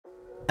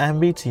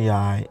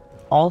MBTI,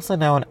 also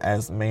known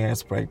as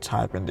Myers-Briggs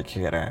Type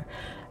Indicator,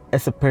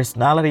 is a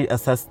personality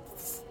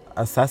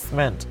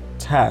assessment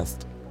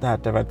test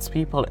that divides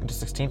people into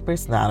 16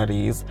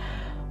 personalities,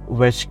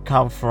 which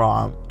come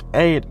from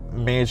 8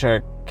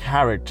 major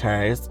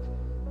characters,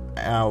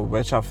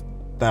 which of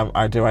them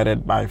are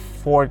divided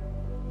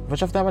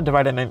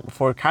in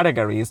 4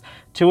 categories,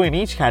 2 in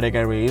each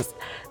categories,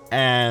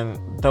 and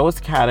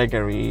those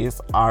categories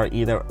are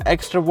either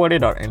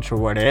extroverted or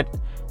introverted.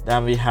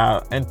 Then we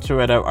have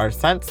intuitive or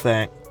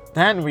sensing,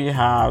 then we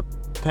have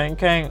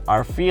thinking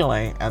or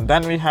feeling, and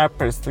then we have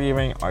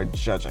perceiving or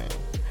judging.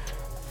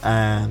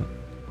 And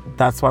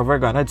that's what we're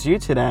gonna do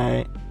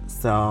today.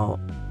 So,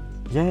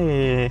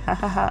 yay!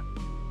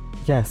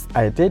 Yes,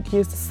 I did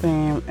use the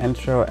same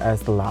intro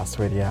as the last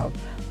video,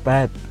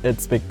 but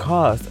it's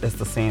because it's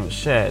the same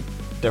shit,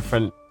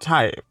 different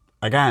type.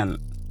 Again,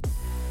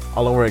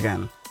 all over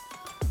again.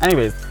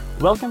 Anyways,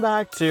 welcome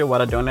back to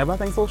What I Don't Know About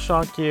Things Will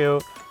Shock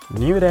You.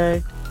 New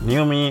day,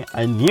 new me,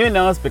 a new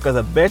nose because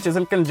a bitch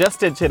isn't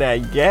congested today.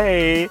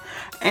 Yay!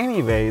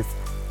 Anyways,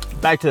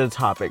 back to the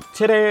topic.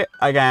 Today,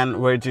 again,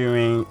 we're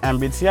doing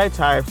MBTI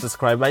types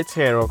described by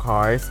tarot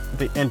cards,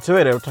 the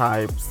intuitive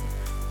types,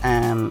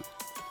 and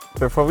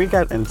before we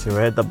get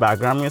into it, the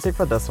background music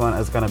for this one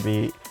is gonna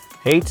be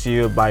Hate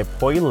You by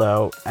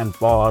Poilo and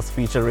Boss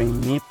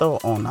featuring Nito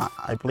Ona.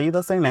 I believe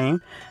that's their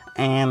name.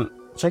 And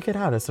check it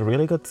out, it's a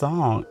really good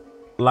song.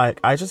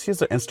 Like, I just used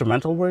the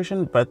instrumental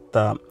version, but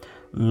the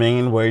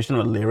main version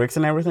with lyrics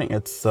and everything,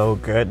 it's so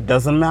good.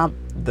 Doesn't match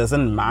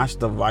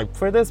the vibe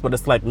for this, but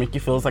it's like Mickey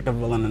feels like a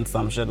villain in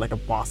some shit, like a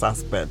boss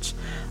ass bitch.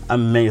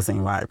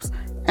 Amazing vibes.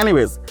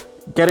 Anyways,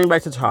 getting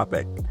back to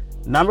topic.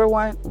 Number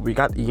 1, we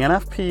got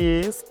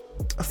ENFPs.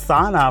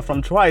 Sana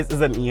from Twice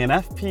is an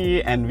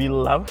ENFP, and we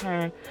love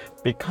her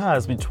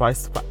because we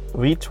twice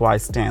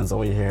stands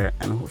over here,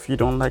 and if you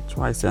don't like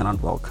Twice, you're not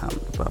welcome.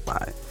 Bye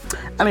bye.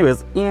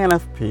 Anyways,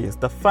 ENFPs,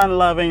 the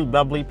fun-loving,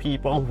 bubbly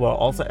people who are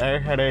also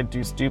airheaded,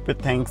 do stupid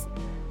things.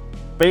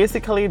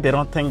 Basically, they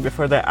don't think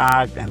before they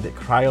act, and they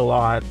cry a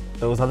lot.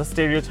 Those are the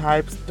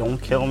stereotypes. Don't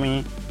kill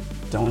me,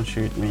 don't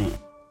shoot me.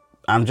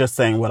 I'm just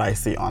saying what I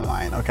see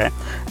online, okay?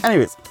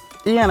 Anyways,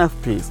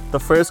 ENFPs, the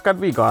first card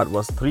we got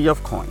was 3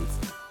 of Coins.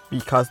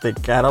 Because they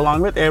get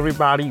along with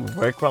everybody,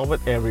 work well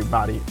with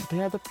everybody.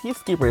 They are the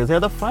peacekeepers, they're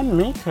the fun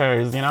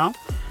makers, you know?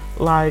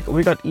 Like,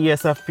 we got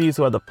ESFPs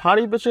who are the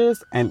party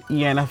bitches and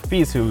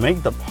ENFPs who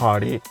make the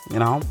party, you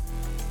know?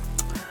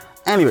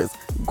 Anyways,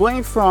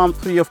 going from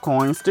 3 of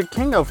Coins to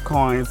King of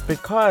Coins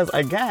because,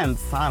 again,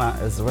 Sana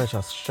is rich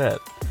as shit.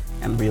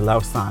 And we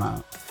love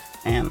Sana.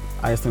 And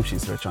I assume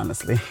she's rich,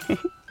 honestly.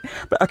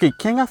 But okay,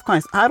 King of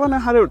Coins. I don't know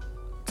how to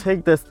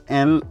take this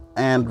in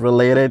and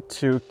relate it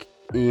to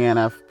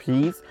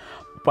ENFPs,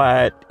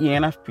 but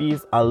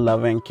ENFPs are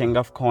loving, King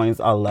of Coins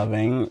are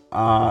loving,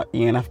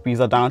 ENFPs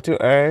are down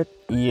to earth,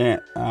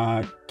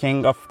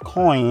 King of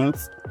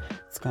Coins,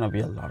 it's gonna be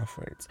a lot of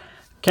words.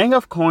 King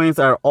of Coins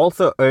are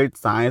also earth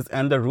signs,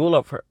 and the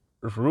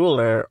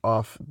ruler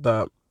of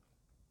the,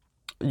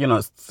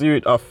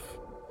 suit of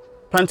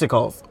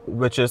Pentacles,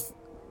 which is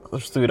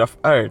the suit of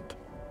earth.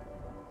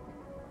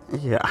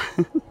 Yeah.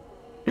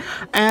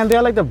 And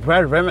they're like the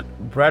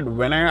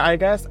breadwinner, I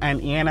guess. And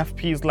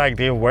ENFPs, like,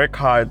 they work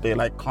hard, they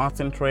like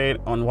concentrate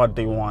on what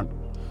they want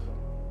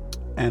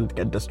and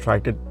get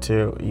distracted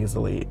too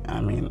easily.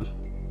 I mean,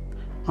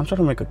 I'm trying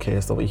to make a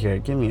case over here.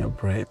 Give me a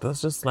break.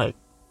 That's just like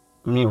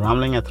me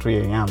rambling at 3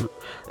 a.m.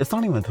 It's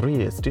not even 3,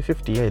 it's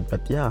 2:58,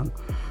 but yeah.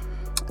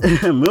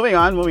 Moving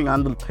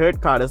on. The third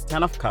card is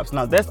 10 of Cups.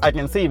 Now this I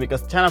can see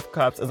because 10 of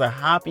Cups is a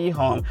happy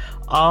home,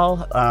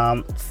 all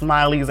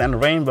smileys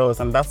and rainbows,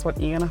 and that's what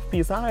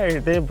ENFPs are.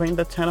 They bring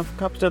the 10 of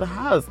Cups to the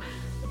house.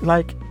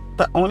 Like,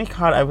 the only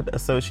card I would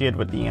associate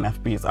with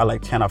ENFPs are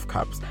like 10 of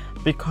Cups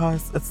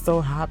because it's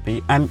so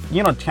happy. And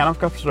 10 of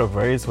Cups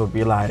reverse would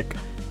be like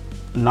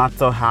not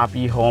so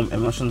happy home,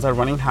 emotions are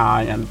running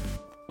high, and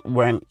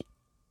when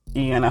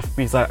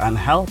ENFPs are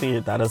unhealthy,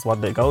 that is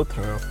what they go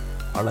through.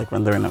 Or like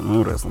when they're in a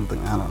mood or something,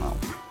 I don't know.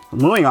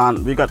 Moving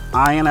on, we got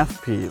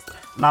INFPs.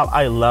 Now,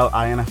 I love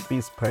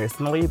INFPs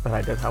personally, but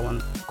I did have one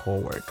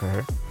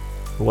co-worker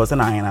who was an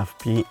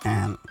INFP,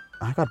 and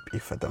I got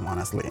beef with them,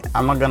 honestly.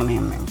 I'm not gonna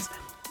name names.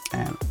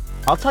 And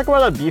I'll talk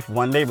about that beef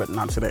one day, but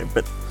not today.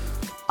 But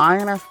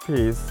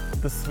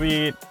INFPs, the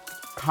sweet,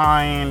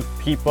 kind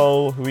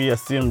people who we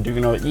assume do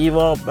no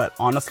evil, but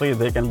honestly,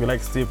 they can be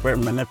like super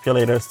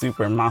manipulative,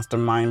 super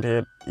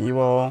masterminded,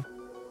 evil.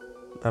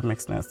 That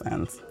makes no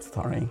sense,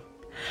 sorry.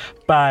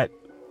 But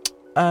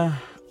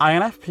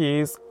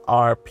INFPs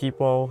are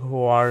people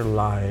who are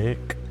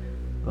like,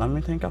 let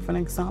me think of an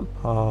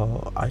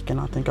example. I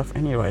cannot think of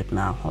any right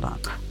now. Hold on.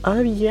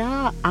 Oh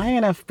yeah,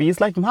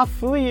 INFPs like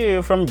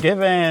Mafuyu from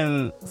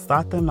Given.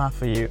 Sata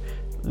Mafuyu.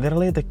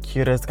 Literally the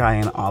cutest guy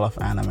in all of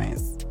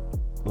animes.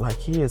 Like,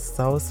 he is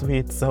so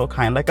sweet, so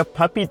kind, like a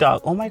puppy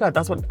dog. Oh my god,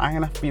 that's what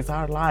INFPs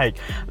are like.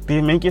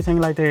 They make you think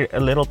like they're a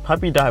little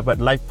puppy dog, but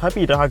like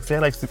puppy dogs,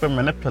 they're like super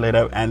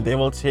manipulative and they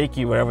will take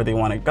you wherever they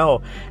want to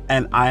go.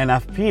 And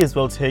INFPs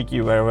will take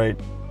you wherever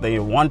they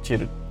want you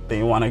to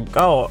they want to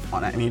go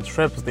on any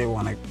trips they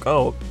want to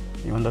go,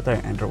 even though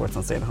they're introverts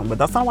and stay at home. But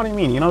that's not what I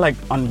mean. Like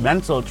on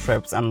mental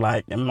trips and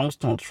like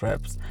emotional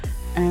trips,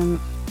 and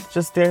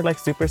just they're like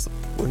super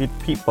sweet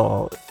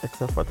people,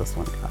 except for this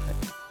one guy.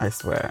 I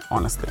swear,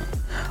 honestly.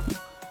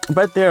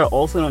 But they're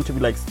also known to be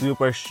like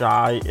super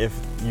shy if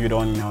you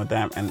don't know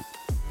them, and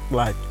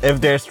like if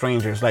they're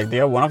strangers. Like they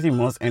are one of the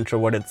most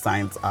introverted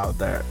signs out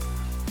there,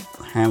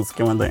 hence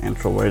given the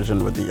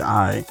introversion with the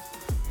eye.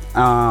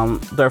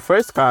 Their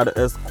first card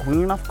is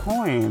Queen of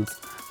Coins,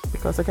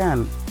 because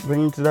again,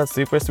 bringing to that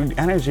super sweet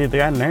energy, they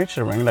are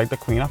nurturing like the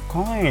Queen of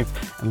Coins.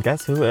 And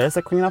guess who is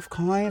a Queen of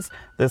Coins?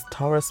 This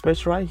Taurus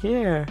bitch right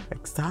here.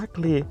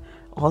 Exactly.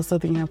 Also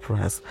the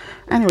Empress.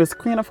 Anyways,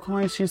 Queen of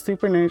Coins, she's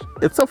super nurturing.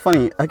 It's so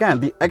funny. Again,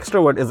 the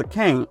extrovert is a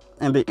king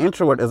and the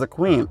introvert is a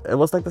queen. It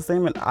was like the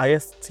same in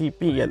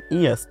ISTP and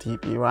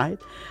ESTP, right?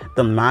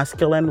 The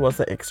masculine was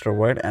the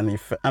extrovert and the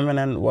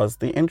feminine was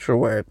the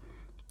introvert.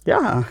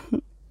 Yeah.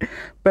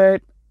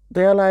 But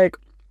they're like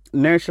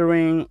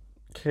nurturing,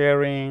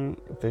 caring,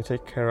 they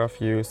take care of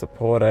you,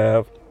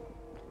 supportive,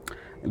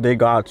 they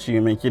got you,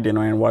 make you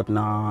dinner and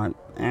whatnot.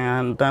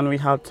 And then we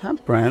have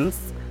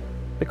Temperance,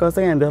 because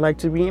again, they like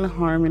to be in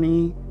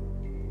harmony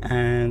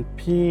and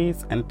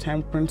peace, and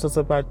Temperance is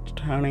about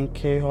turning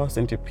chaos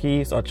into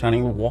peace, or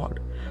turning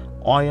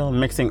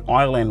mixing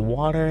oil and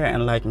water,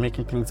 and like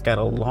making things get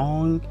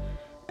along.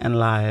 And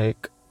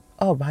like,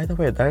 oh, by the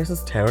way, there's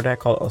this tarot deck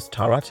called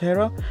Ostara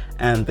Tarot,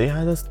 and they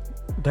have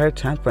their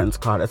Temperance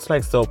card. It's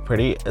like so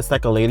pretty. It's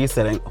like a lady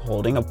sitting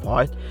holding a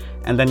pot,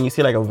 and then you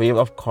see like a wave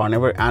of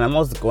carnivore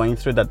animals going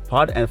through that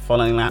pot and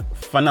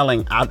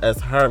funneling out as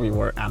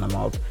herbivore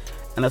animals,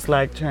 and it's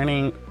like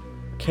turning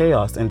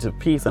chaos into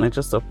peace, and it's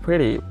just so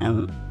pretty.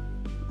 And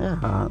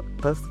yeah,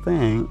 that's the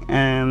thing.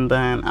 And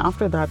then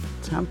after that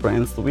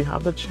Temperance, we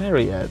have the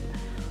Chariot,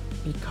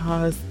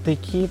 because they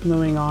keep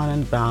moving on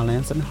in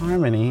balance and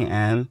harmony,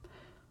 and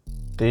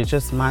they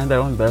just mind their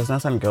own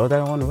business and go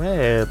their own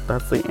way.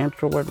 That's the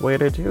introvert way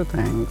to do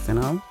things,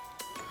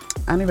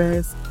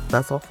 Anyways,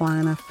 that's all for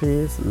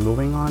INFPs.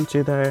 Moving on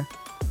to their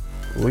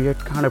weird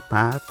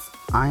counterparts,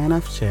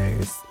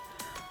 INFJs.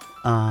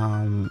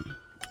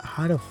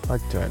 How the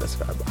fuck do I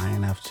describe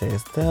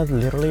INFJs? They're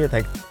literally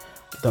like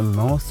the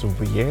most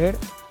weird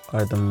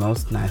or the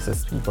most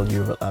nicest people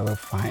you will ever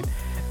find.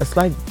 It's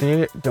like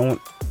they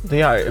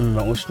are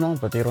emotional,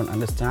 but they don't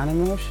understand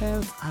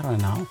emotions. I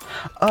don't know.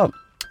 Oh,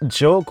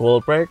 Joe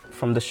Goldberg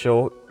from the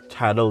show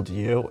titled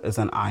You is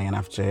an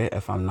INFJ,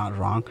 if I'm not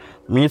wrong.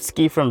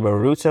 Mitsuki from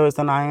Boruto is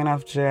an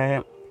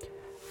INFJ.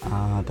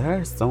 There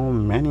are so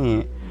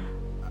many.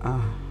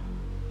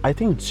 I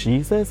think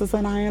Jesus is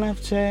an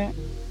INFJ,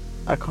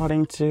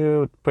 according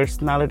to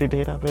personality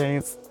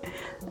database.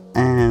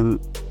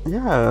 And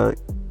yeah,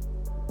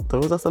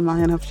 those are some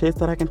INFJs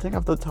that I can think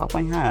of the top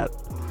of my head.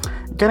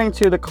 Getting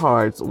to the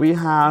cards, we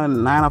have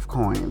 9 of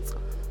Coins,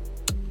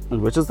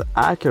 which is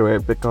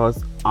accurate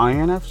because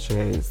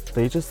INFJs,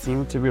 they just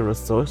seem to be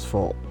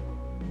resourceful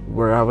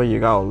wherever you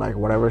go. Like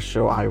whatever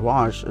show I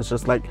watch, it's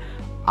just like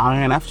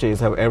INFJs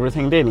have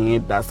everything they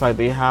need. That's why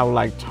they have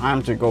like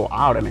time to go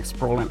out and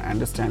explore and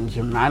understand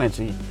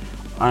humanity.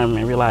 Or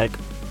maybe like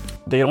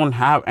they don't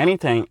have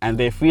anything and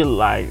they feel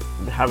like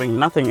having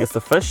nothing is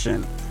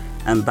sufficient.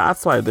 And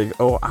that's why they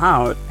go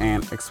out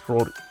and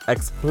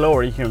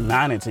explore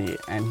humanity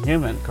and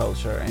human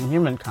culture and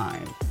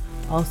humankind.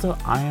 Also,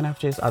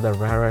 INFJs are the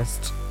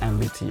rarest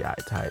MBTI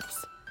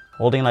types,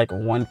 holding like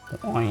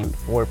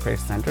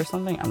 1.4% or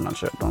something. I'm not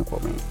sure, don't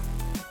quote me.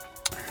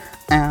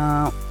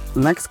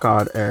 Next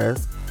card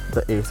is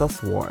the Ace of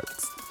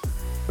Swords,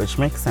 which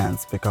makes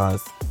sense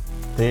because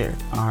they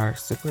are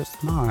super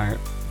smart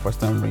for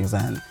some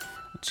reason.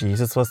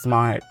 Jesus was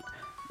smart.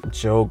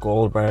 Joe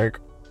Goldberg,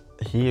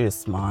 he is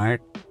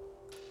smart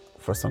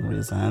for some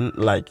reason.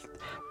 Like,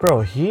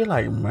 bro, he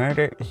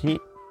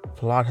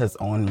plotted his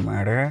own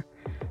murder.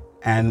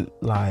 And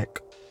like,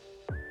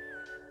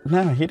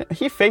 no,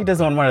 he faked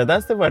his own murder.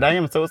 That's the word. I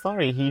am so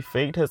sorry. He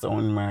faked his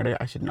own murder.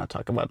 I should not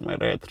talk about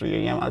murder at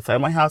 3 a.m. outside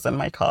my house in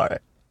my car.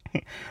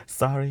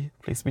 Sorry.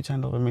 Please be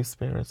gentle with me,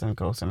 spirits and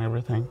ghosts and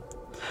everything.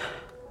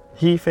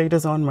 He faked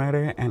his own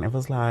murder, and it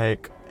was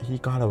like he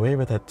got away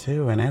with it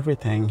too and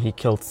everything. He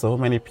killed so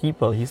many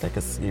people. He's like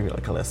a serial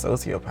killer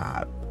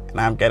sociopath. And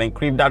I'm getting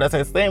creeped out as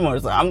I say more,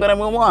 so I'm gonna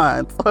move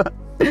on.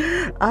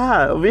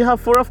 We have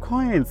 4 of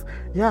Coins.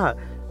 Yeah.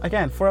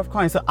 Again, 4 of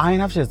Coins. So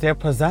INFJs, they're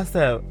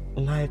possessive.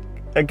 Like,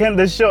 again,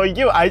 the show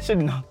You. I should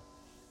not.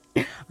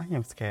 I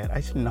am scared.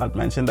 I should not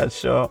mention that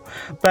show.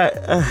 But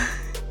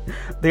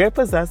they're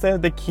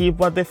possessive. They keep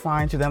what they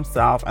find to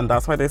themselves, and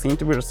that's why they seem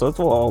to be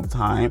resourceful all the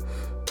time.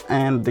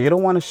 And they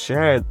don't want to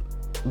share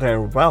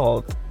their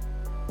wealth,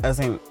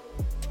 as in,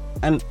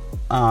 and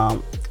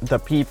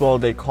the people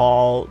they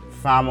call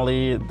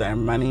family, their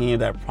money,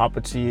 their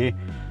property,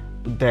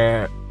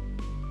 their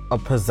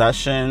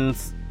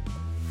possessions,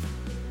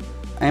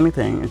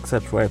 anything,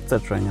 etc.,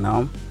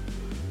 etc.,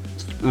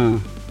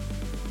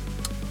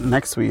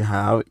 Next we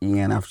have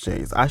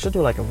ENFJs. I should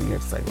do like a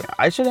weird segue.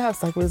 I should have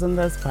segues in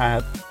this,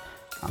 but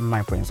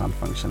my brain's not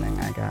functioning,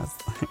 I guess.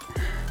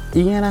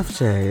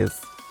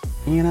 ENFJs.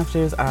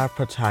 ENFJs are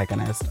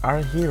protagonists, are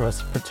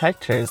heroes,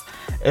 protectors.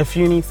 If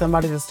you need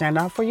somebody to stand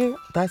up for you,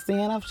 that's the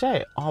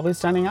ENFJ, always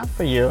standing up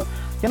for you.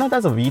 You know,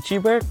 there's a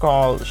VTuber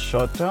called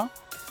Shoto,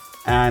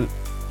 and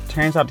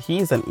turns out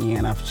he's an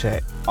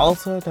ENFJ.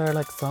 Also, there are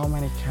like so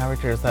many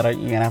characters that are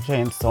ENFJ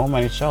in so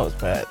many shows,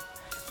 but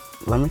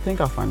let me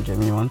think of one. Give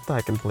me 1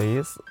 second,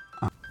 please.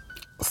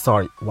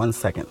 Sorry, 1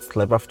 second.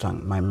 Slip of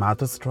tongue. My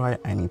mouth is dry.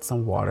 I need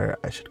some water.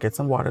 I should get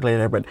some water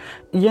later. But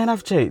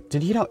ENFJ,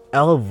 did you know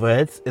Elle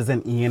Woods is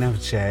an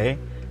ENFJ?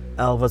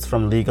 Elle Woods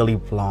from Legally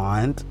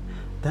Blonde.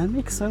 That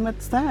makes so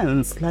much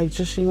sense. Like,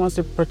 just she wants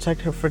to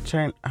protect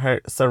her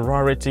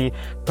sorority,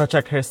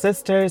 protect her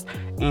sisters,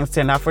 and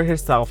stand up for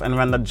herself. And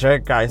when the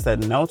jerk guy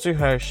said no to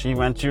her, she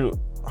went to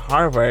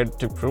Harvard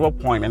to prove a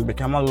point and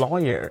become a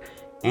lawyer.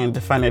 And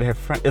defended her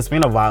friend. It's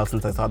been a while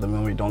since I saw the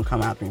movie. Don't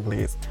come at me,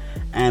 please.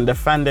 And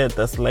defended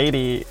this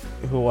lady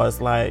who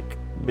was like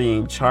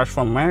being charged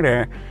for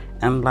murder,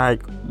 and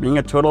like being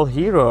a total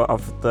hero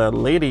of the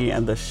lady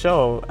and the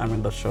show. I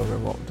mean,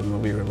 the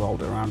movie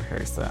revolved around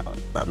her, so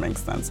that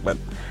makes sense. But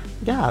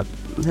yeah.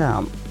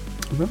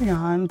 Moving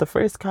on. The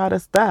first card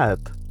is death.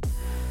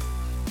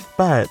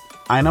 But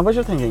I know what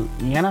you're thinking.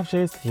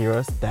 ENFJ's hero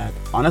is death.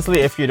 Honestly,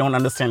 if you don't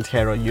understand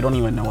tarot, you don't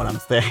even know what I'm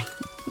saying.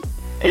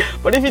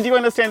 But if you do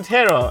understand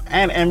tarot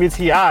and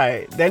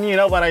MBTI, then you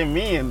know what I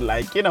mean.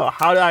 Like, you know,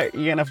 how are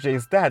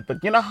ENFJs dead?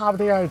 But you know how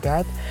they are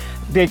dead?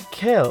 They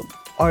kill,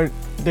 or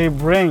they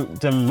bring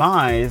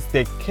demise,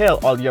 they kill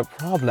all your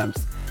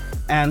problems.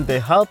 And they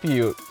help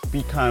you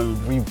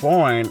become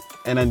reborn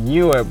in a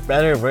newer,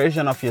 better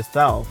version of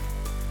yourself.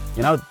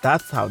 You know,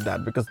 that's how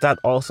that, because that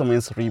also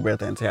means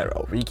rebirth in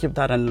tarot. We keep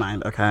that in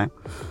mind, okay?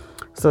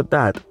 So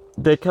that.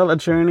 They kill a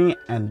journey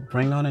and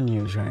bring on a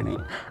new journey.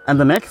 And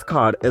the next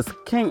card is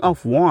King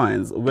of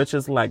Wands, which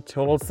is like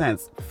total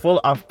sense,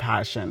 full of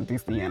passion,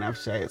 these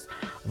ENFJs.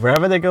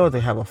 Wherever they go, they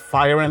have a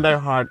fire in their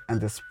heart,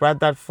 and they spread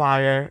that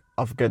fire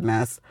of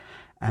goodness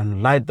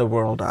and light the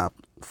world up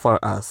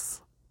for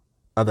us,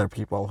 other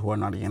people who are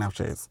not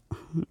ENFJs.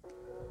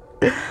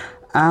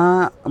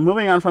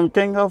 Moving on from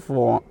King of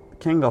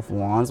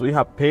Wands, we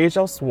have Page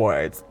of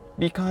Swords.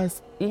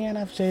 Because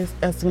ENFJs,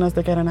 as soon as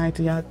they get an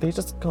idea, they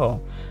just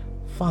go.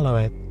 Follow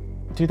it.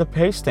 Do the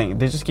page thing.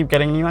 They just keep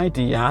getting new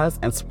ideas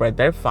and spread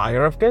their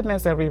fire of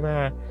goodness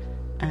everywhere.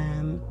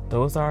 And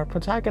those are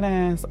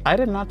protagonists. I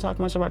did not talk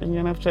much about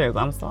ENFJs.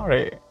 I'm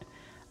sorry.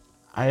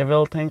 I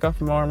will think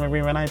of more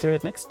maybe when I do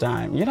it next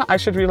time. You know, I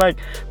should read like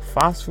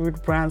fast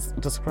food brands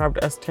described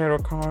as tarot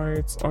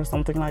cards or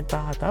something like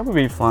that. That would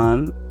be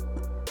fun.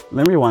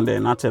 Maybe one day,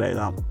 not today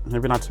though.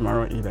 Maybe not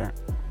tomorrow either.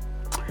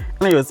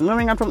 Anyways,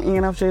 moving on from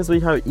ENFJs,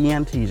 we have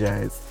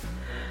ENTJs.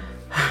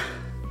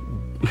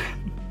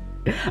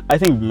 I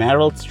think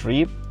Meryl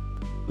Streep,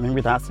 maybe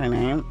that's her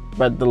name,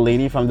 but the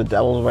lady from The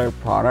Devil Wears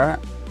Prada,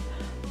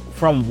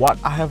 from what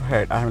I have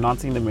heard, I have not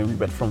seen the movie,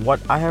 but from what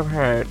I have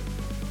heard,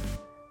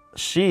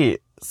 she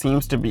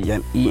seems to be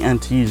an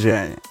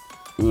ENTJ.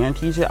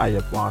 ENTJ are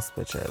your boss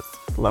bitches.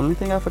 Let me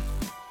think of an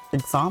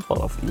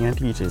example of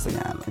ENTJs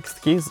again.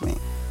 Excuse me.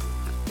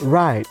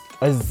 Right,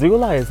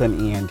 Azula is an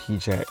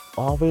ENTJ,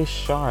 always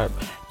sharp.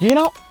 You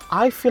know,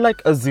 I feel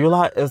like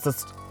Azula is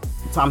the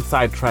I'm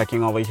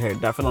sidetracking over here,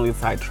 definitely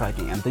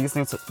sidetracking, and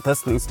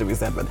this needs to be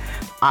said, but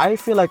I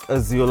feel like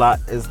Azula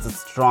is the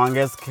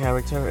strongest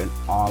character in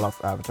all of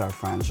Avatar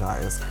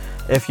franchise.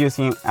 If you've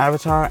seen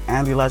Avatar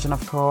and The Legend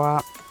of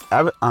Korra,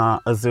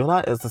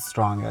 Azula is the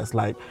strongest.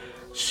 Like,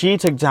 she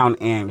took down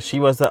Aang. She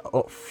was the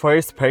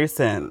first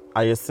person,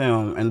 I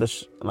assume, in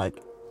the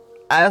like,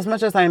 as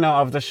much as I know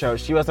of the show,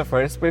 she was the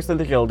first person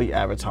to kill the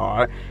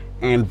Avatar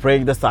and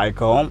break the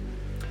cycle.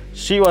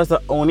 She was the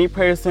only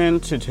person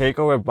to take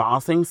over Ba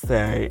Sing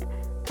Se,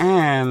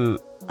 and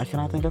I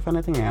cannot think of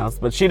anything else.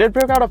 But she did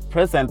break out of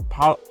prison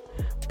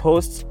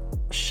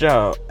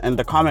post-show in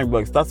the comic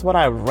books. That's what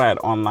I've read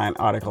online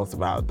articles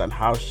about, that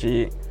how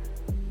she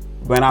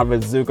went out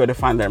with Zuko to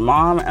find their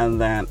mom, and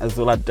then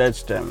Azula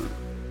ditched him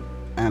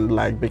and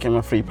like became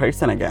a free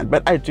person again.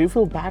 But I do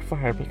feel bad for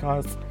her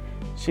because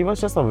she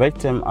was just a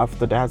victim of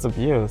the dad's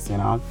abuse, you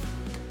know?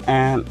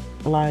 And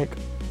like,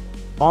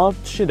 all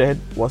she did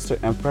was to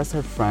impress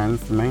her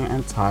friends, Ming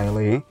and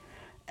Ty,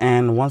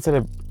 and once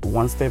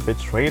they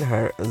betrayed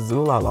her,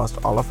 Azula lost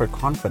all of her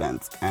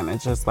confidence, and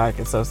it's just like,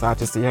 it's so sad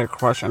to see her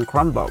crush and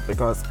crumble,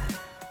 because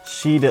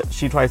she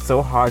tried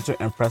so hard to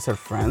impress her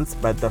friends,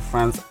 but the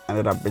friends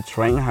ended up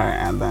betraying her,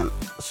 and then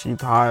she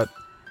thought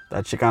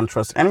that she can't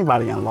trust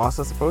anybody and lost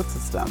her support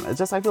system. It's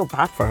just, I feel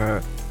bad for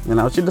her, you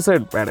know, she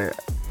deserved better.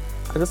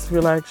 I just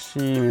feel like she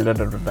needed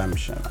a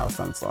redemption of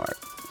some sort.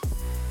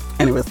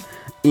 Anyways,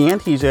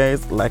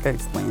 ENTJs, like I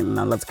explained,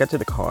 now let's get to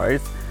the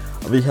cards.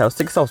 We have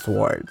Six of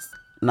Swords.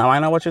 Now I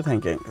know what you're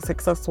thinking.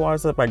 Six of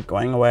Swords is about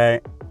going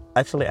away.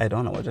 Actually, I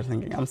don't know what you're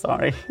thinking, I'm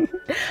sorry.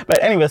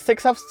 But anyway,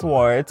 Six of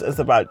Swords is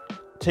about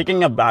taking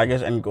your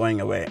baggage and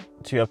going away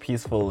to a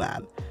peaceful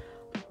land.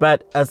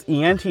 But as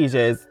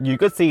ENTJs, you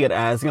could see it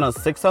as, you know,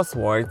 Six of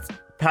Swords,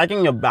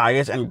 packing your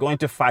baggage and going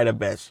to fight a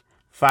bitch,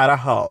 fight a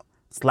hoe,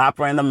 slap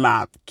her in the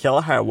mouth,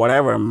 kill her,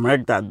 whatever,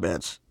 murk that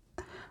bitch.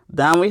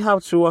 Then we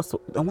have True or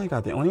oh my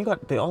god,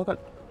 they all got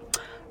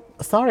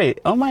sorry,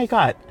 oh my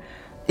god.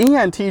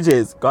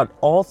 ENTJs got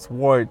all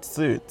sword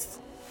suits.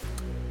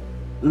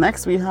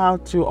 Next we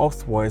have Two of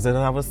Swords, as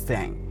I was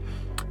saying.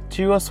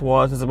 Two of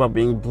Swords is about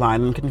being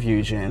blind and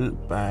confusion,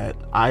 but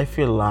I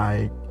feel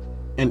like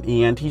in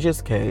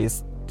ENTJ's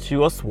case,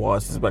 Two of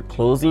Swords is about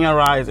closing your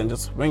eyes and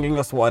just swinging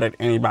a sword at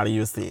anybody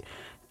you see.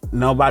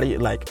 Nobody,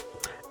 like,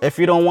 if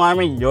you don't want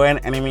me, you're an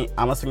enemy,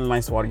 I'm gonna swing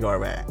my sword your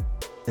way.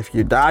 If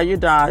you die, you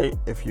die.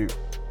 If you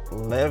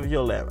live,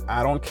 you live.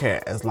 I don't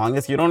care. As long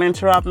as you don't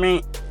interrupt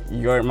me,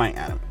 you're my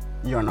enemy.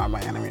 You're not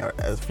my enemy. Or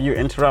if you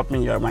interrupt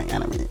me, you're my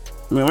enemy.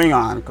 Moving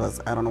on, because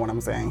I don't know what I'm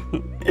saying.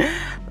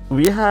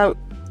 We have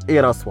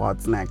Eight of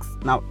Swords next.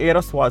 Now, Eight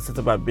of Swords is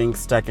about being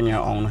stuck in your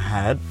own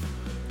head.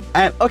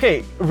 And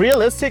okay,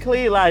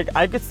 realistically, like,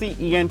 I could see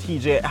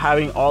ENTJ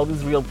having all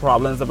these real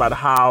problems about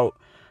how,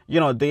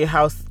 you know, they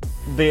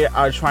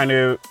are trying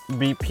to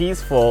be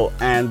peaceful,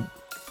 and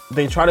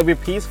they try to be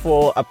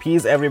peaceful,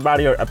 appease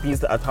everybody or appease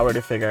the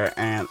authority figure,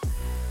 and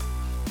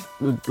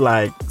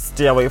like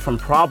stay away from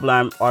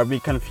problem or be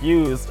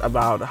confused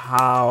about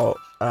how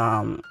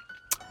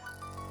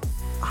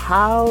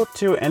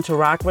to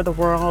interact with the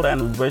world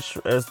and which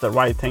is the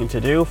right thing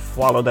to do.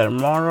 Follow their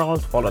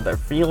morals, follow their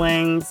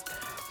feelings,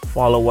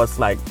 follow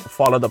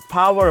the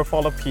power or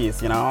follow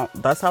peace, you know.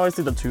 That's how I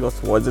see the Two of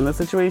Swords in this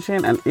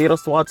situation. And Eight of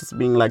Swords is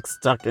being like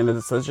stuck in the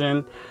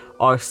decision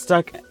or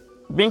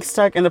being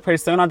stuck in the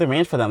persona they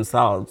made for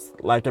themselves,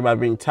 like about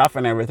being tough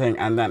and everything,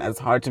 and then it's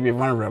hard to be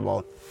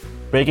vulnerable,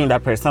 breaking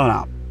that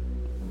persona.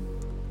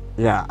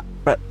 Yeah,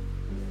 but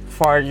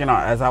for, you know,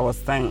 as I was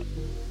saying,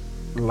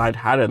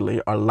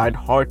 lightheartedly,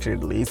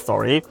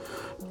 sorry,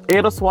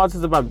 Eight of Swords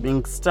is about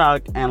being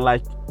stuck, and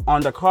like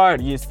on the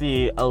card you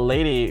see a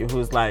lady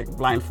who's like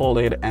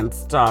blindfolded and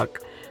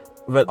stuck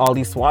with all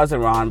these swords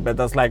around, but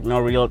there's like no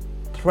real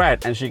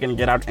threat and she can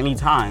get out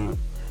anytime.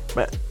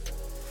 But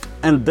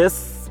in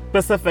this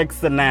specific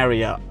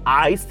scenario,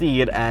 I see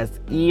it as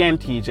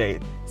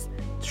ENTJ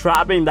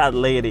trapping that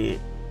lady,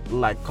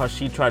 like, cause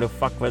she tried to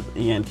fuck with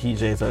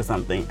ENTJs or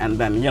something, and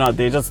then, you know,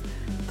 they just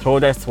throw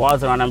their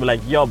swords around and be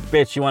like, yo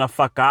bitch, you wanna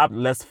fuck up?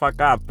 Let's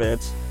fuck up,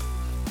 bitch.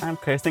 I'm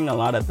cursing a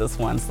lot at this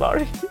one,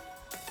 sorry.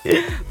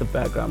 The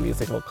background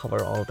music will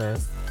cover all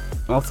this.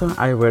 Also,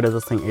 I rated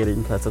this thing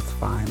 18 plus, it's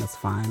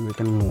fine, we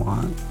can move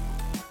on.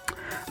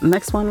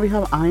 Next one we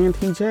have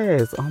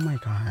INTJs. Oh my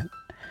god.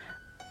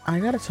 I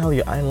gotta tell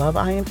you, I love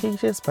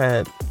INTJs,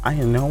 but I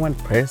know one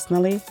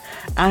personally,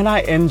 and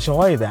I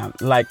enjoy them.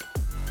 Like,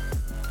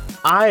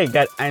 I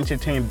get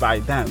entertained by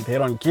them. They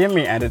don't give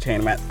me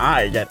entertainment,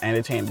 I get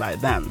entertained by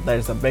them.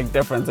 There's a big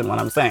difference in what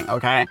I'm saying,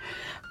 okay?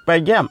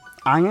 But yeah,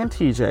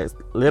 INTJs,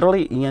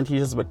 literally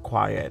ENTJs but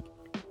quiet.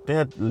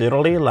 They're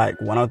literally like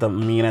one of the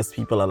meanest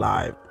people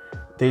alive.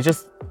 They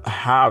just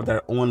have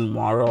their own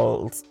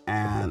morals,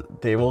 and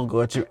they will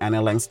go to any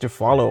lengths to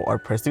follow or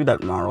pursue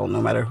that moral,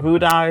 no matter who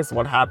dies,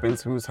 what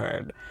happens, who's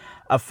hurt.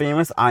 A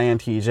famous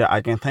INTJ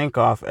I can think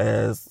of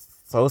is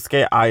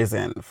Sosuke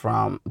Aizen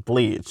from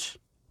Bleach.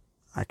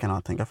 I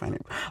cannot think of any.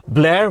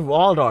 Blair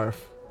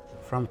Waldorf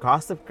from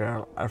Gossip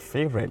Girl, our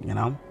favorite, you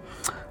know.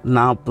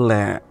 Now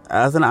Blair,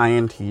 as an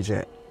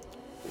INTJ,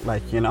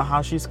 like, you know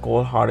how she's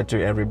cold-hearted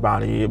to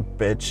everybody,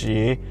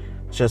 bitchy,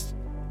 just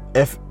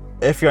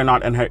if you're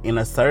not in her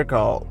inner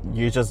circle,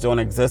 you just don't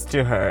exist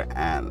to her,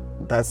 and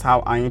that's how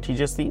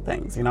INTJs see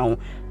things, you know.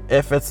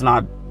 If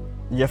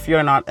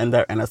you're not in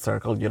their inner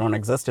circle, you don't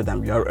exist to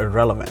them, you're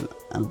irrelevant,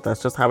 and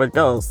that's just how it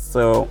goes.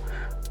 So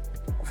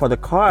for the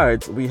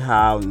cards, we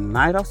have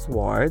Knight of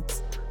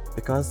Swords,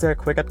 because they're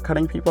quick at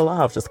cutting people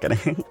off. Just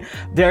kidding.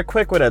 They're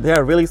quick with it,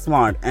 they're really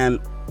smart,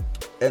 and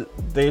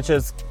they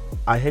just,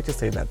 I hate to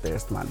say that they're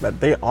smart, but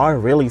they are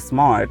really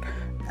smart,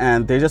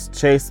 and they just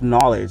chase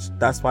knowledge.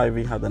 That's why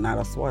we have the Knight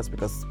of Swords,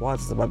 because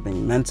Swords is about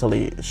being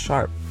mentally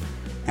sharp,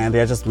 and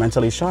they're just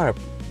mentally sharp.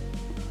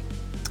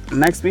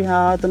 Next we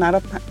have the Knight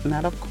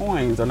of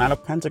Coins or Knight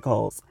of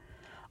Pentacles,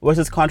 which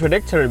is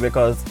contradictory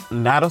because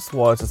Knight of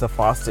Swords is the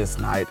fastest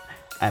knight,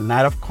 and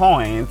Knight of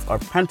Coins or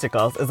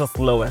Pentacles is the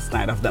slowest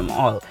knight of them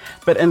all.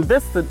 But in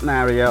this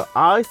scenario,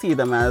 I see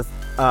them as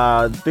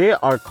they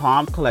are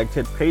calm,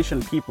 collected,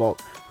 patient people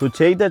who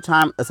take their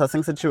time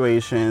assessing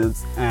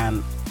situations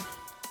and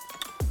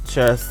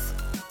just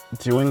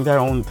doing their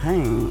own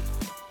thing,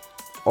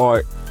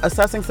 or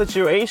assessing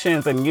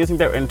situations and using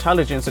their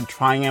intelligence to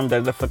triumph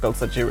their difficult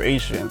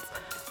situations.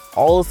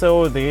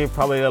 Also, they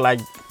probably like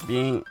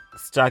being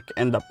stuck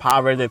in the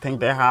power they think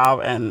they have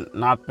and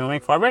not moving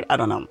forward. I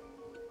don't know.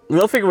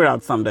 We'll figure it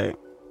out someday.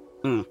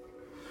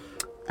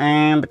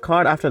 And the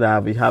card after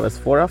that we have is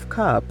Four of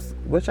Cups,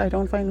 which I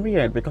don't find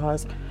weird,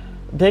 because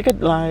they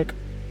could, like,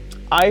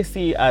 I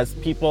see as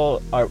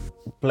people, or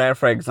Blair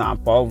for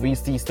example, we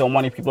see so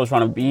many people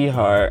trying to be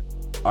her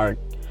or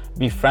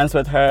be friends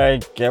with her,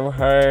 give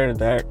her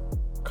their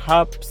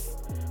cups,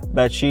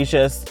 but she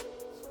just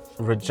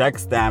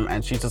rejects them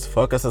and she just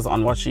focuses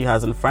on what she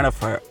has in front of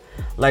her.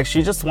 Like,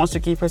 she just wants to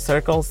keep her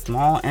circle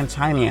small and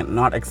tiny and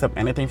not accept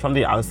anything from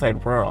the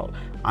outside world.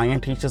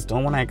 INTJs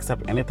don't want to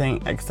accept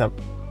anything except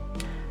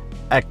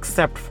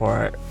accept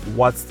for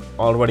what's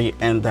already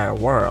in their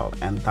world,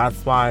 and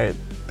that's why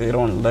they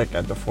don't look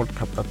at the fourth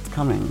cup that's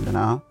coming, you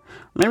know?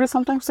 Maybe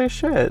sometimes they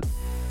should.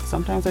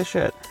 Sometimes they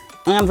should.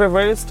 And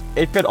reversed,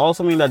 it could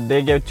also mean that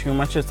they give too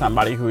much to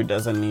somebody who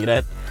doesn't need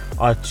it,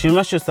 or too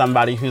much to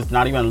somebody who's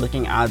not even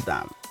looking at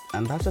them.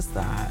 And that's just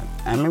sad.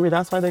 And maybe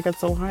that's why they get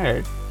so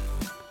hurt.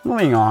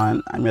 Moving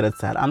on, I made it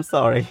sad. I'm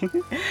sorry.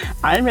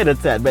 I made it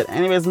sad. But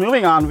anyways,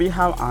 moving on, we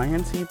have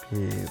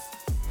INTPs.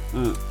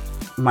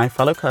 My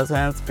fellow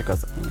cousins,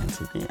 because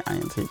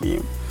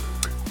INTP.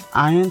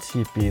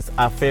 INTPs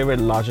are favorite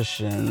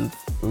logicians,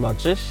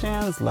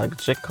 logicans,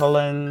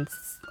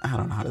 I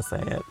don't know how to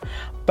say it.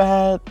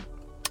 But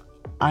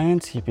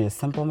INTPs,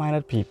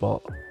 simple-minded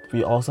people.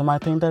 We also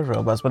might think they're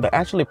robots, but they're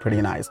actually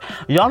pretty nice.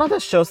 Y'all know the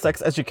show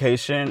Sex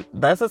Education?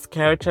 There's this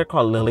character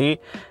called Lily,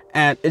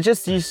 and it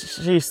just,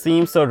 she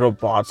seems so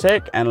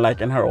robotic and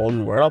like in her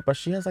own world, but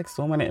she has like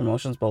so many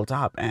emotions built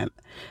up, and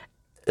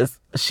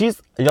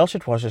y'all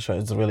should watch the show.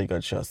 It's a really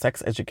good show,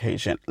 Sex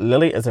Education.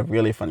 Lily is a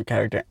really fun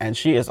character, and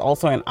she is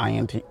also an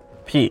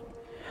INTP.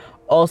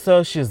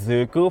 Also,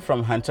 Shizuku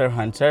from Hunter x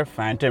Hunter,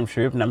 Phantom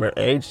Troop number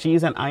 8,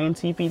 she's an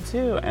INTP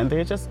too, and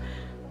they're just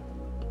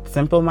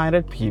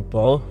simple-minded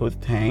people who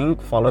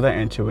think, follow their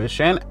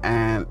intuition,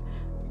 and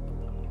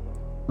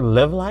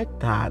live like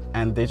that,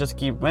 and they just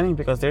keep winning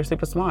because they're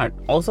super smart.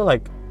 Also,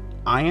 like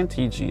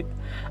INTPs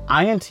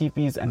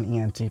and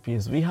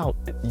ENTPs, we have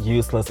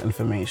useless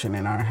information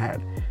in our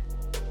head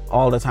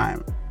all the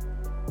time.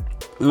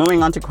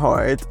 Moving on to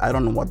cards, I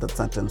don't know what the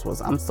sentence was,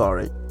 I'm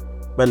sorry.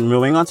 But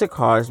moving on to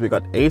cards, we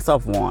got Ace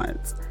of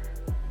Wands.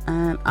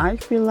 And I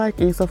feel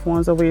like Ace of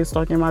Wands over here is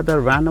talking about the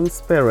random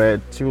spirit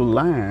to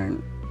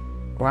learn.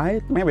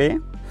 Right? Maybe.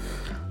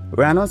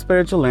 Random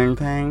spirit to learn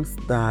things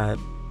that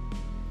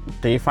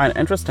they find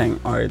interesting,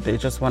 or they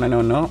just want to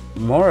know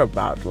more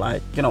about.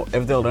 Like, you know,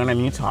 if they'll learn a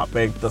new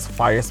topic, this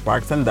fire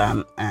sparks in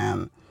them,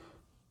 and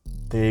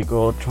they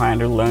go trying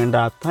to learn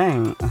that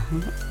thing.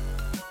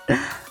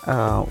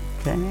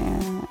 Okay.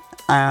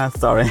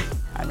 Sorry,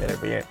 I made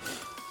it weird.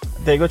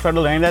 They go try to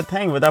learn that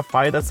thing with that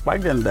fire that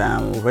sparked in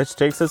them, which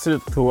takes us to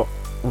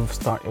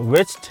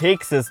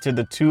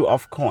the Two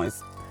of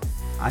Coins.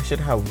 I should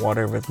have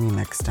water with me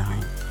next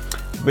time.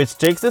 Which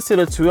takes us to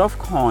the Two of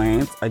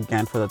Coins,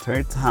 again for the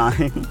third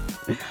time,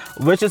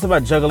 which is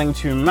about juggling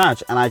too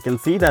much. And I can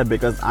see that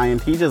because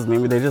INTJs,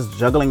 maybe they're just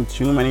juggling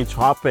too many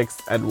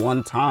topics at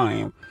one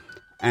time,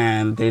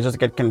 and they just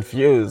get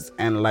confused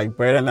and like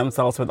burden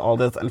themselves with all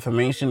this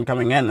information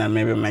coming in, and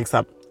maybe mix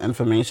up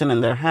information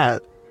in their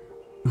head.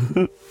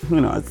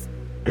 Who knows?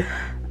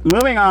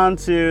 Moving on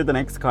to the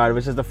next card,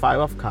 which is the Five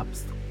of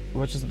Cups,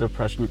 which is the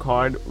depression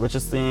card, which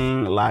is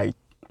seeing like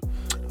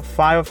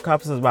Five of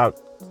Cups is about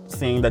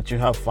seeing that you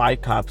have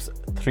 5 cups,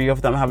 3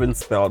 of them have been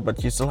spilled,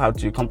 but you still have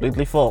 2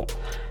 completely full.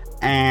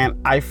 And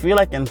I feel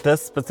like in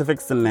this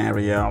specific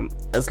scenario,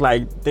 it's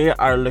like they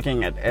are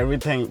looking at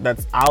everything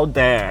that's out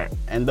there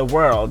in the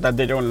world that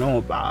they don't know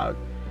about,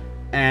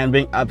 and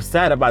being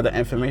upset about the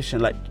information.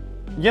 Like,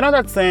 you know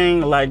that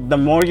saying, like, the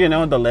more you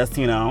know, the less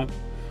you know?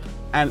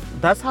 And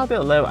that's how they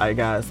live, I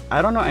guess.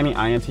 I don't know any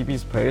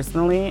INTPs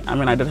personally. I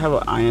mean, I did have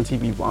an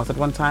INTP boss at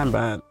one time,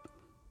 but,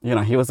 you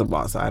know, he was a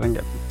boss, so I didn't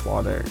get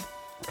bothered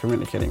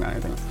communicating or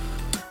anything.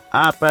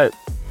 But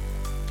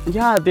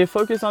yeah, they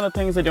focus on the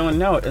things they don't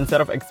know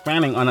instead of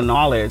expanding on the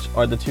knowledge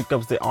or the 2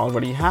 cups they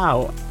already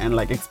have, and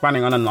like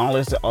expanding on the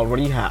knowledge they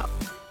already have,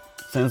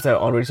 since they're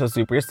already so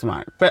super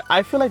smart. But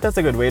I feel like that's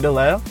a good way to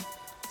live,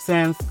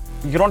 since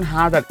you don't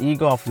have that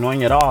ego of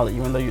knowing it all,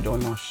 even though you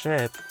don't know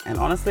shit. And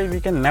honestly, we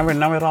can never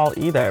know it all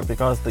either,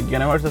 because the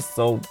universe is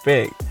so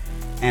big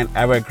and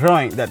ever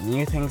growing that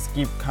new things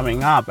keep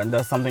coming up, and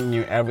there's something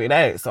new every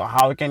day. So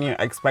how can you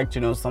expect to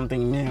know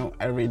something new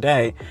every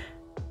day?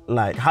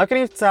 Like, how can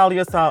you tell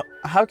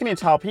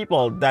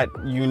people that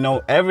you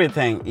know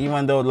everything,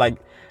 even though like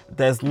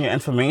there's new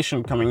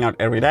information coming out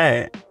every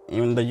day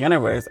in the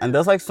universe, and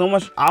there's like so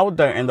much out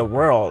there in the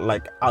world,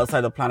 like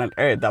outside the planet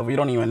Earth, that we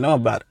don't even know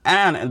about,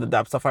 and in the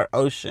depths of our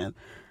ocean.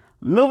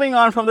 Moving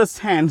on from this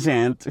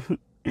tangent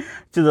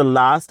to the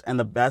last and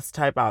the best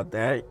type out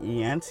there,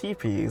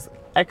 ENTPs,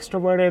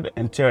 extroverted,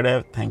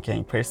 intuitive,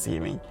 thinking,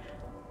 perceiving.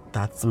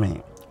 That's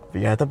me.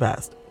 We are the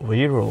best.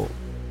 We rule.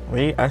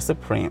 We are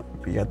supreme.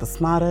 We are the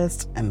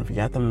smartest, and we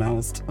are the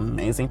most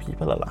amazing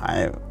people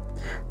alive.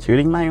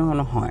 Tooting my own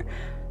horn.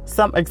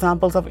 Some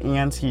examples of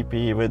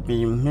ENTP would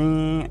be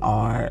me,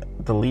 or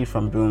the lead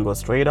from Bungo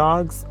Stray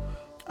Dogs.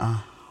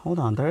 Hold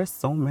on, there are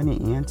so many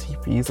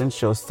ENTPs in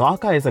shows.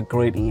 Sokka is a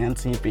great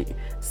ENTP.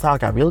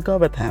 Sokka, we'll go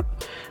with him.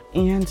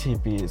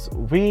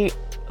 ENTPs, we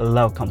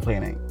love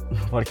complaining.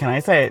 What can I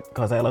say?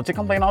 Because I love to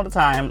complain all the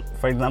time.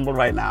 For example,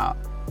 right now.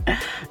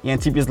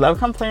 ENTPs love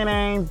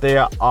complaining. They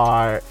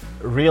are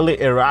really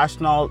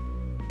irrational.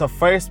 The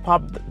first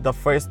thought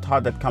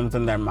that comes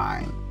in their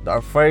mind,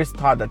 the first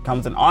thought that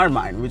comes in our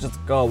mind, we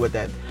just go with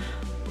it.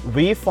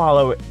 We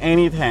follow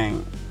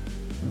anything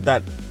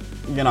that,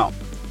 you know,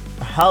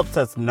 helps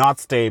us not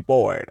stay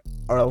bored,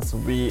 or else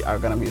we are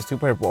gonna be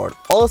super bored.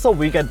 Also,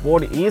 we get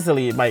bored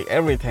easily by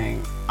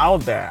everything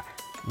out there,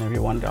 Maybe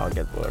one day I'll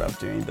get bored of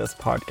doing this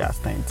podcast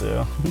thing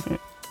too.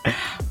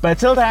 But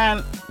till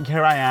then,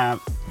 here I am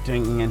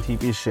doing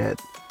ENTP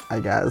shit, I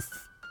guess.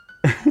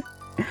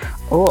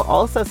 Oh,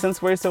 also,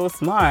 since we're so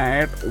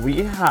smart,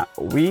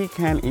 we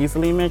can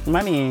easily make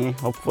money.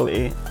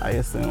 Hopefully, I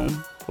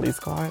assume. Please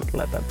God,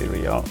 let that be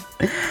real.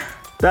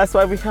 That's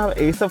why we have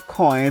Ace of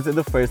Coins in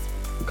the first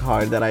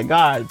card that I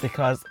got,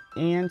 because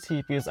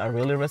ENTPs are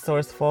really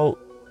resourceful.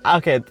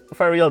 Okay,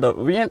 for real though,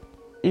 we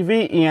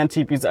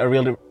ENTPs are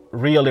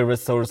really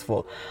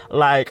resourceful.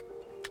 Like,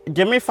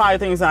 give me 5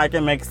 things and I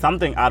can make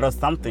something out of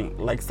something.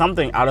 Like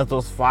something out of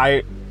those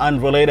 5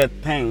 unrelated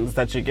things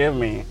that you give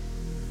me.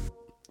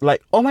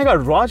 Like, oh my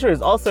God, Roger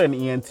is also an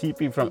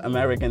ENTP from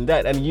American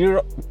Dad. And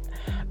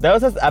there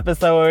was this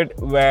episode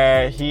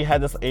where he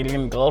had this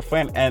alien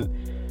girlfriend and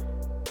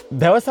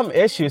there was some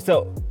issue.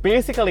 So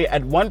basically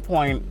at one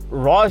point,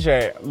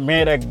 Roger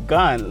made a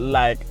gun,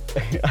 like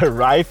a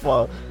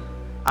rifle,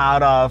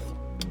 out of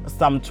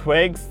some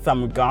twigs,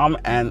 some gum,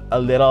 and a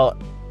little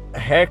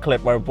hair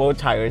clip or bow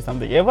tie or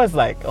something. It was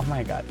like, oh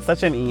my God,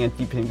 such an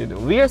ENTP thing to do.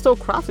 We are so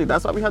crafty.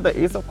 That's why we have the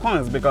Ace of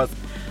Coins, because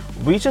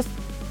we just,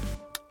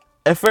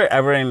 if we're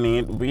ever in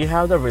need, we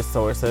have the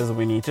resources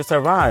we need to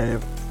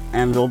survive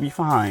and we'll be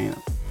fine.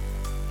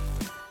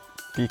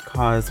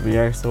 Because we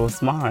are so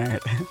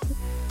smart.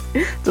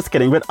 Just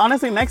kidding. But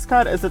honestly, next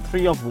card is the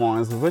 3 of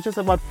Wands, which is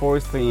about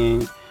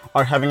foreseeing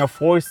or having a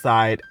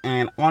foresight.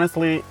 And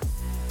honestly,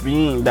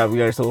 being that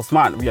we are so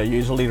smart, we are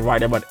usually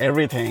right about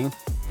everything.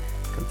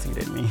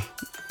 Conceited me.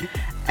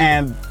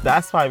 And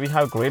that's why we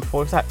have great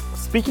foresight.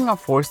 Speaking of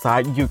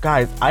foresight, you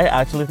guys, I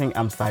actually think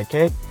I'm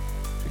psychic.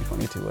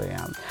 3:22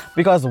 a.m.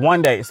 Because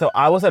one day, so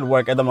I was at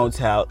work at the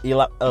motel,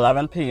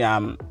 11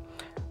 p.m.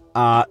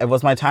 It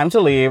was my time to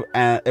leave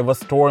and it was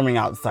storming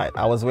outside.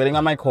 I was waiting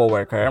on my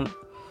coworker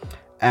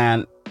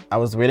and I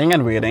was waiting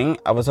and waiting.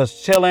 I was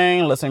just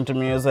chilling, listening to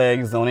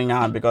music, zoning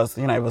out because,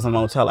 you know, it was a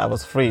motel. I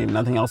was free,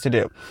 nothing else to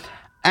do.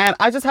 And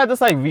I just had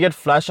this like weird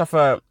flash of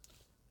a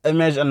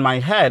image in my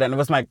head, and it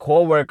was my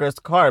co-worker's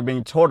car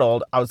being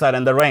totaled outside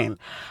in the rain.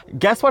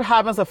 Guess what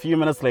happens a few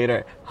minutes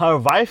later? Her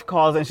wife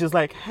calls and she's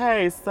like,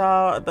 hey,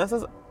 so this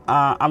is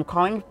I'm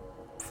calling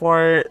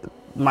for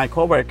my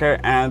co-worker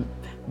and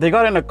they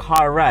got in a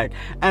car wreck.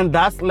 And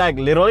that's like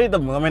literally the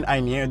moment I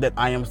knew that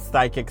I am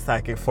psychic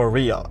for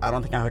real. I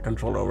don't think I have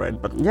control over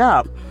it, but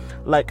yeah,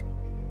 like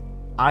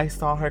I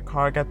saw her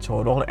car get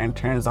totaled and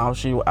turns out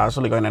she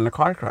actually got in a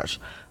car crash.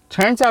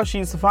 Turns out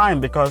she's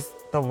fine because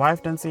the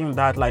wife didn't seem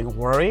that like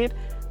worried,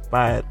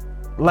 but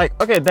like,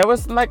 okay, there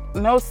was like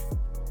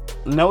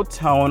no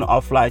tone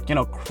of like, you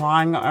know,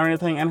 crying or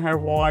anything in her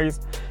voice.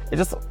 It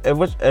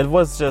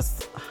was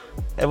just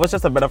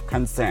a bit of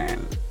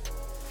concern.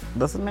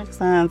 Does it make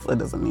sense? It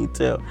doesn't need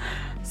to.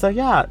 So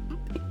yeah,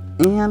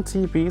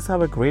 ENTPs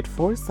have a great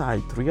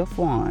foresight, 3 of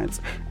Wands.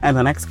 And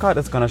the next card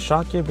is gonna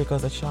shock you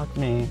because it shocked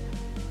me,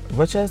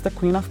 which is the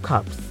Queen of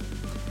Cups.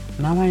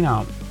 Now I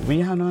know, we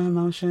have no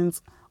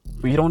emotions.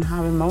 We don't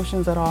have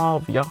emotions at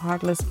all. We are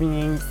heartless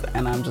beings.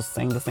 And I'm just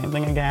saying the same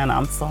thing again.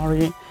 I'm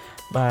sorry,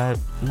 but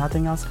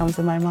nothing else comes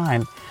to my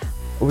mind.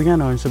 We are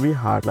known to be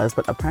heartless,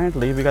 but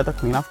apparently we got the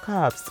Queen of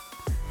Cups.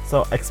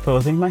 So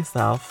exposing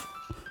myself,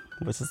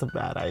 which is a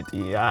bad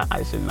idea.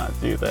 I should not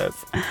do this.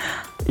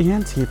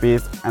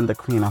 ENTPs and the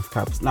Queen of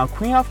Cups. Now,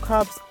 Queen of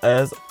Cups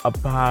is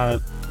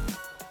about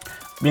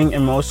being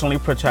emotionally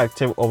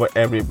protective over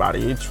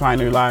everybody, trying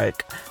to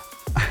like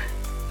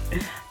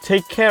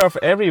take care of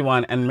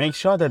everyone and make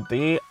sure that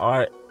they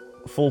are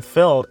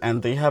fulfilled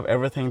and they have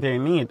everything they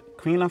need.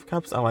 Queen of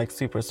Cups are like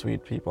super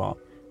sweet people.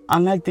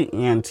 Unlike the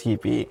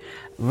ENTP,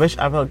 which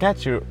I will get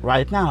to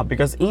right now,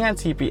 because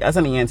ENTP, as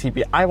an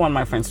ENTP, I want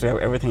my friends to have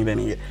everything they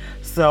need.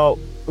 So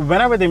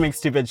whenever they make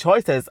stupid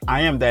choices,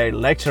 I am there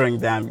lecturing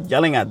them,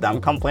 yelling at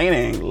them,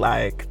 complaining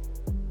like,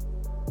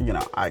 you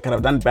know, I could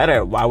have done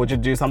better. Why would you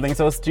do something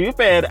so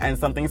stupid and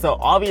something so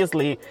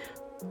obviously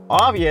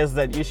obvious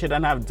that you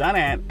shouldn't have done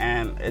it?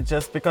 And it's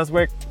just because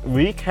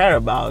we care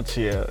about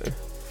you.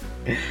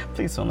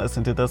 Please don't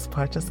listen to this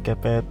part, just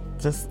skip it,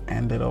 just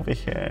end it over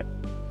here.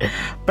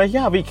 But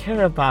yeah, we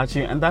care about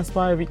you, and that's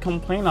why we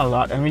complain a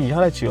lot and we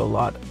yell at you a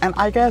lot. And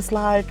I guess,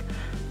 like,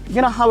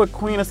 you know how a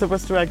queen is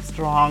supposed to act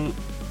strong?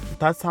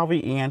 That's how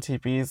we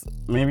ENTPs,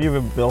 maybe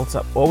we built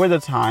up over the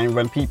time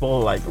when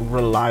people like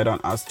relied on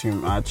us too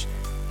much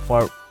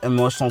for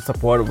emotional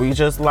support. We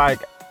just like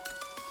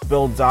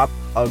build up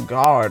a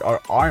guard or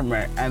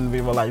armor, and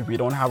we were like, we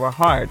don't have a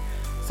heart.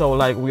 So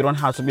like, we don't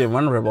have to be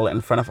vulnerable in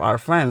front of our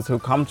friends who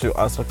come to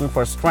us looking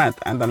for strength,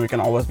 and then we can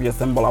always be a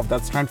symbol of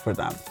that strength for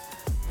them.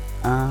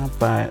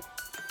 But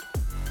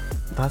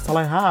that's all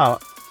I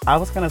have. I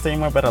was gonna say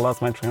more, but I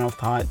lost my train of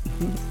thought.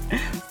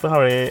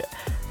 Sorry.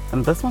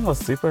 And this one was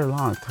super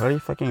long, 30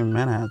 fucking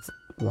minutes.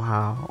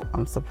 Wow,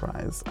 I'm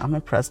surprised. I'm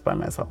impressed by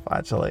myself,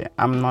 actually.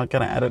 I'm not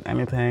gonna edit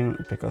anything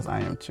because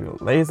I am too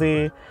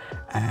lazy.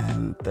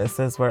 And this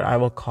is where I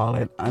will call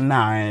it a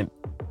night,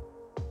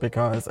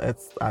 because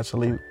it's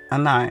actually a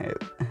night.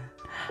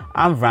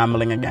 I'm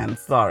rambling again,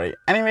 sorry.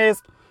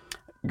 Anyways,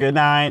 good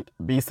night,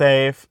 be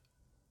safe,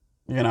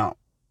 you know,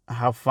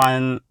 have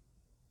fun,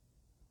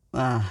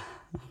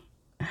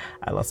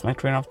 I lost my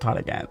train of thought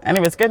again.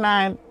 Anyways, good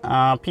night.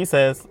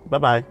 Pieces. Bye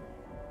bye.